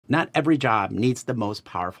Not every job needs the most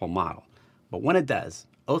powerful model, but when it does,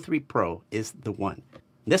 o3Pro is the one.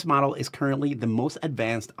 This model is currently the most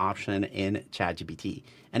advanced option in ChatGPT,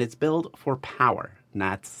 and it's built for power,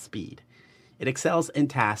 not speed. It excels in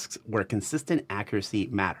tasks where consistent accuracy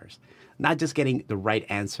matters, not just getting the right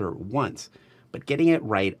answer once, but getting it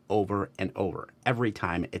right over and over every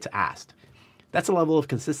time it's asked. That's a level of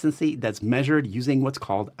consistency that's measured using what's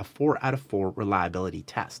called a 4 out of 4 reliability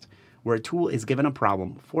test, where a tool is given a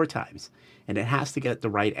problem 4 times, and it has to get the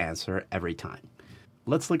right answer every time.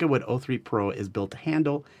 Let's look at what o3Pro is built to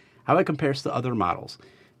handle, how it compares to other models,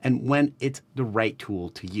 and when it's the right tool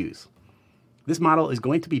to use. This model is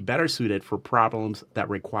going to be better suited for problems that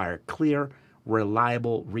require clear,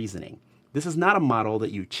 reliable reasoning. This is not a model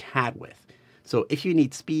that you chat with. So if you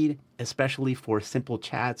need speed, especially for simple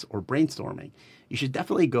chats or brainstorming, you should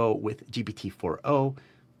definitely go with GPT-4o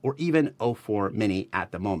or even o4 Mini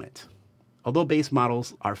at the moment. Although base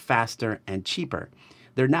models are faster and cheaper,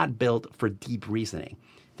 they're not built for deep reasoning.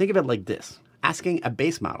 Think of it like this. Asking a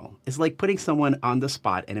base model is like putting someone on the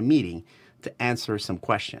spot in a meeting to answer some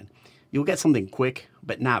question. You'll get something quick,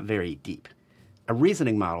 but not very deep. A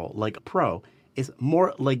reasoning model like Pro is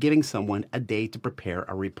more like giving someone a day to prepare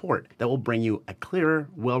a report that will bring you a clearer,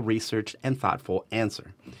 well-researched, and thoughtful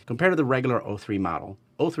answer. Compared to the regular o3 model,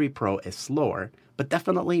 o3Pro is slower, but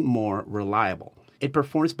definitely more reliable. It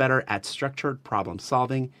performs better at structured problem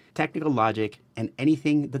solving, technical logic, and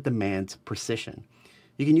anything that demands precision.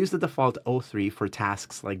 You can use the default o3 for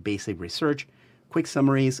tasks like basic research, quick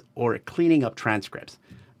summaries, or cleaning up transcripts.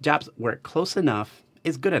 Jobs where close enough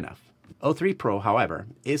is good enough. o3Pro, however,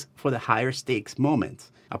 is for the higher stakes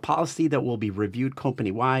moments, a policy that will be reviewed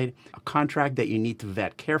company-wide, a contract that you need to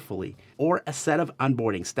vet carefully, or a set of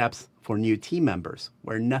onboarding steps for new team members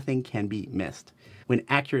where nothing can be missed. When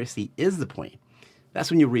accuracy is the point, that's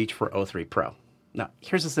when you reach for o3Pro. Now,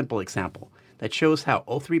 here's a simple example that shows how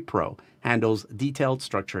o3Pro handles detailed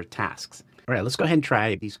structured tasks. All right, let's go ahead and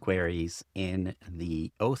try these queries in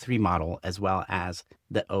the o3 model as well as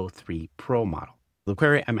the o3Pro model. The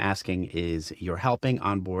query I'm asking is, you're helping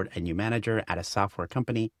onboard a new manager at a software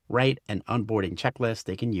company. Write an onboarding checklist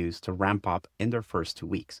they can use to ramp up in their first 2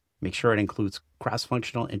 weeks. Make sure it includes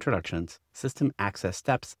cross-functional introductions, system access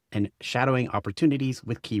steps, and shadowing opportunities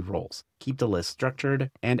with key roles. Keep the list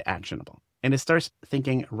structured and actionable. And it starts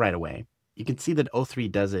thinking right away. You can see that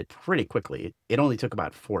o3 does it pretty quickly. It only took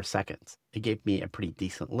about 4 seconds. It gave me a pretty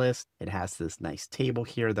decent list. It has this nice table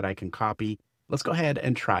here that I can copy. Let's go ahead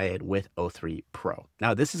and try it with o3Pro.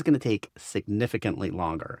 Now, this is going to take significantly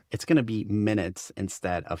longer. It's going to be minutes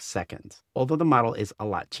instead of seconds. Although the model is a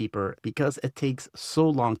lot cheaper, because it takes so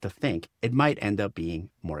long to think, it might end up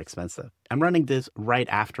being more expensive. I'm running this right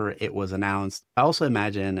after it was announced. I also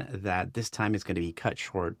imagine that this time is going to be cut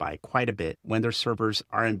short by quite a bit when their servers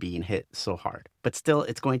aren't being hit so hard. But still,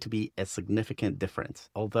 it's going to be a significant difference.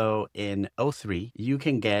 Although in o3, you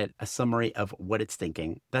can get a summary of what it's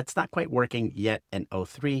thinking. That's not quite working yet in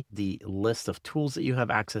o3. The list of tools that you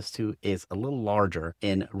have access to is a little larger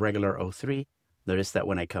in regular o3. Notice that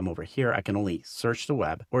when I come over here, I can only search the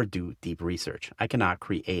web or do deep research. I cannot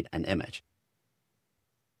create an image.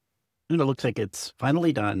 And it looks like it's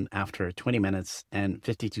finally done after 20 minutes and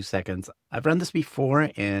 52 seconds. I've run this before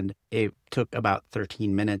and it took about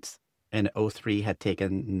 13 minutes and o3 had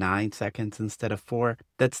taken 9 seconds instead of 4.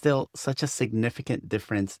 That's still such a significant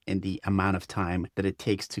difference in the amount of time that it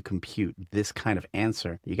takes to compute this kind of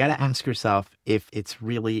answer. You got to ask yourself if it's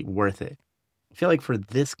really worth it. I feel like for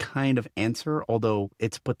this kind of answer, although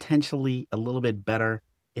it's potentially a little bit better,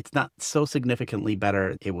 it's not so significantly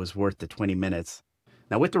better it was worth the 20 minutes.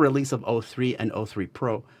 Now, with the release of o3 and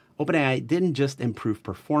o3Pro, OpenAI didn't just improve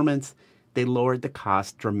performance, they lowered the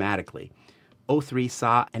cost dramatically. o3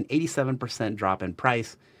 saw an 87% drop in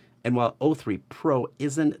price, and while o3Pro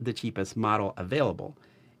isn't the cheapest model available,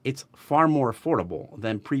 it's far more affordable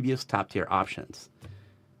than previous top-tier options.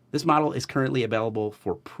 This model is currently available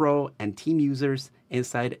for Pro and Team users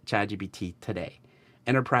inside ChatGPT today.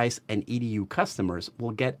 Enterprise and EDU customers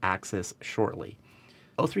will get access shortly.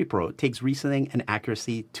 o3Pro takes reasoning and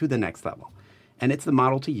accuracy to the next level, and it's the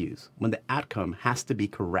model to use when the outcome has to be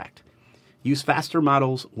correct. Use faster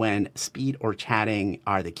models when speed or chatting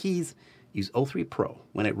are the keys. Use o3Pro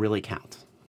when it really counts.